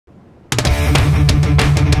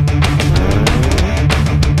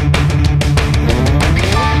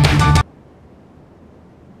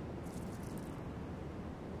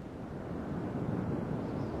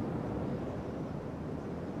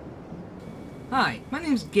Hi, my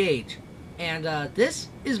name's Gage, and this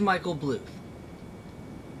is Michael Bluth.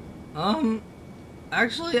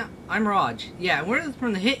 Actually, I'm Raj. Yeah, we're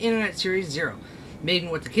from the hit internet series Zero, making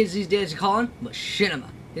what the kids these days are calling machinima.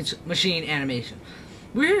 It's machine animation.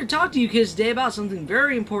 We're here to talk to you kids today about something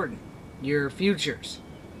very important: your futures.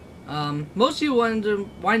 Most of you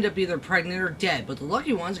wind up either pregnant or dead, but the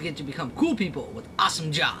lucky ones get to become cool people with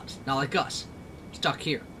awesome jobs, not like us, stuck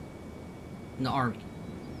here in the army.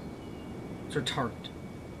 It's retarded.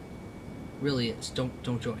 Really is. Don't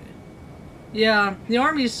join it. Yeah, the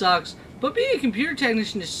army sucks, but being a computer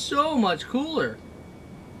technician is so much cooler.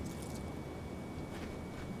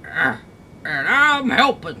 And I'm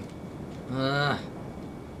helping.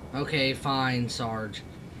 Okay, fine, Sarge.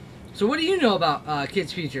 So what do you know about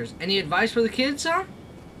kids' futures? Any advice for the kids, huh?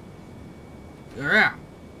 Yeah.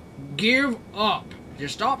 Give up.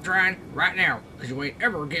 Just stop trying right now, because you ain't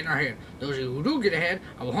ever getting ahead. Those of you who do get ahead,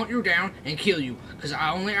 I will hunt you down and kill you, because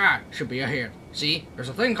only I should be ahead. See, there's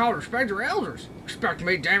a thing called respect your elders. Respect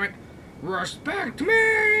me, damn it. Respect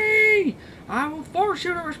me! I will force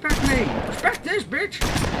you to respect me. Respect this, bitch.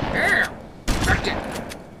 Yeah. Respect it.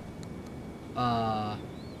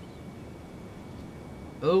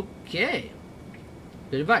 Okay.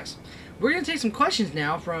 Good advice. We're going to take some questions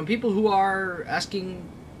now from people who are asking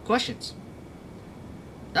questions.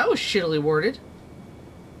 That was shittily worded.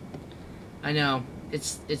 I know.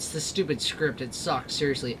 It's the stupid script. It sucks,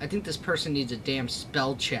 seriously. I think this person needs a damn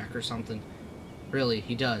spell check or something. Really,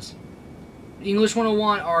 he does. English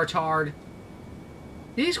 101, retard.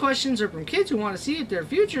 These questions are from kids who want to see if their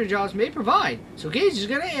future jobs may provide. So Gage is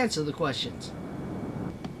going to answer the questions.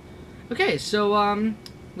 Okay, so,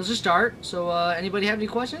 let's just start. So, anybody have any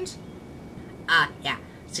questions? Yeah.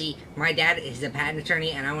 See, my dad is a patent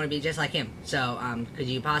attorney, and I want to be just like him. So, could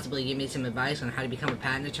you possibly give me some advice on how to become a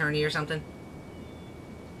patent attorney or something?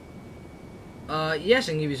 Yes,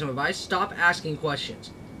 I can give you some advice. Stop asking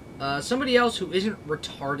questions. Somebody else who isn't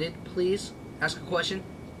retarded, please, ask a question.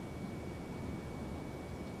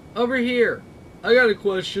 Over here. I got a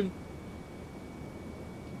question.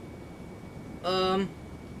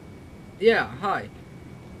 Yeah, hi.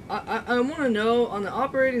 I want to know, on the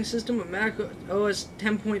operating system of Mac OS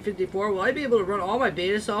 10.54, will I be able to run all my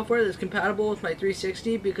beta software that's compatible with my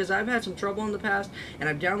 360? Because I've had some trouble in the past, and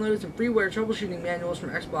I've downloaded some freeware troubleshooting manuals from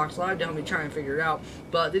Xbox Live to help me try and figure it out,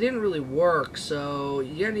 but they didn't really work, so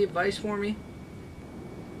you got any advice for me?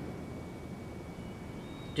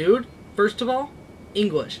 Dude, first of all,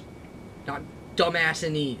 English, not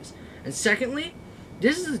dumbassinese. And secondly,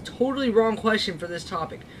 this is a totally wrong question for this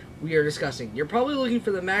topic we are discussing. You're probably looking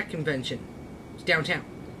for the Mac convention. It's downtown.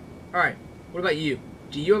 Alright, what about you?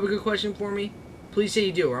 Do you have a good question for me? Please say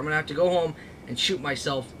you do, or I'm going to have to go home and shoot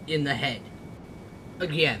myself in the head.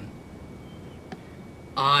 Again.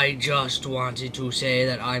 I just wanted to say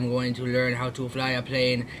that I'm going to learn how to fly a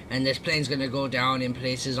plane, and this plane's going to go down in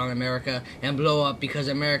places on America and blow up because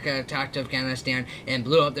America attacked Afghanistan and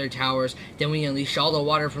blew up their towers. Then we unleashed all the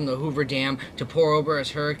water from the Hoover Dam to pour over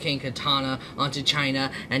as Hurricane Katana onto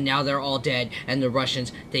China, and now they're all dead, and the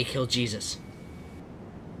Russians, they killed Jesus.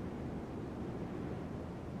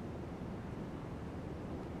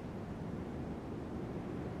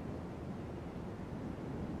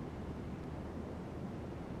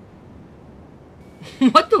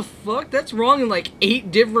 What the fuck? That's wrong in like 8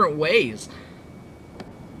 different ways.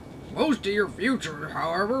 Most of your future,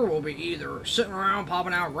 however, will be either sitting around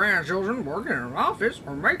popping out grandchildren, working in an office,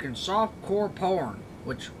 or making softcore porn,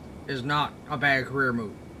 which is not a bad career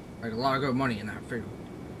move. Like a lot of good money in that field.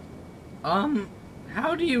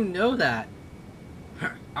 How do you know that?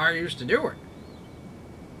 I used to do it.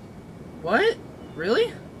 What?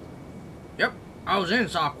 Really? Yep, I was in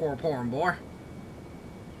softcore porn, boy.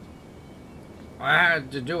 I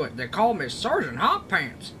had to do it. They called me Sergeant Hot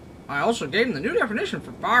Pants. I also gave them the new definition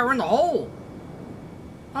for fire in the hole.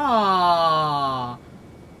 Ah.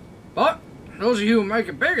 But those of you who make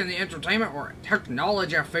it big in the entertainment or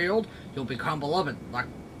technology field, you'll become beloved, like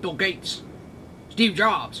Bill Gates, Steve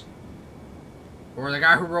Jobs, or the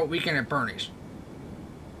guy who wrote Weekend at Bernie's.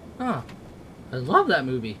 Huh. I love that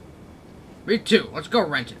movie. Me too. Let's go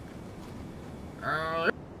rent it.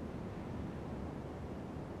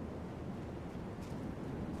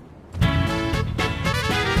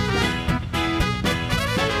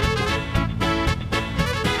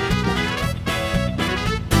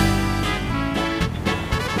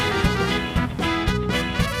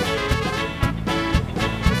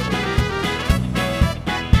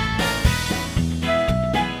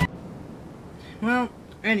 Well,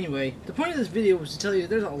 anyway, the point of this video was to tell you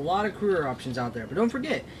there's a lot of career options out there, but don't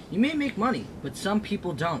forget, you may make money, but some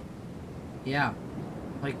people don't. Yeah,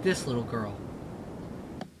 like this little girl.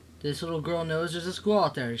 This little girl knows there's a school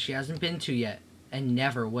out there she hasn't been to yet, and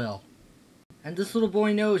never will. And this little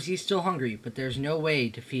boy knows he's still hungry, but there's no way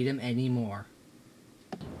to feed him anymore.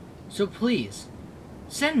 So please,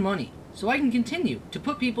 send money so I can continue to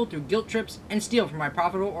put people through guilt trips and steal from my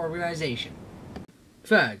profitable organization.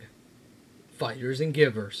 FAG. Fighters and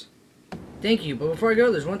Givers. Thank you, but before I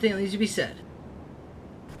go, there's one thing that needs to be said.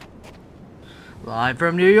 Live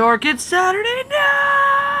from New York, it's Saturday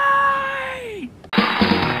night!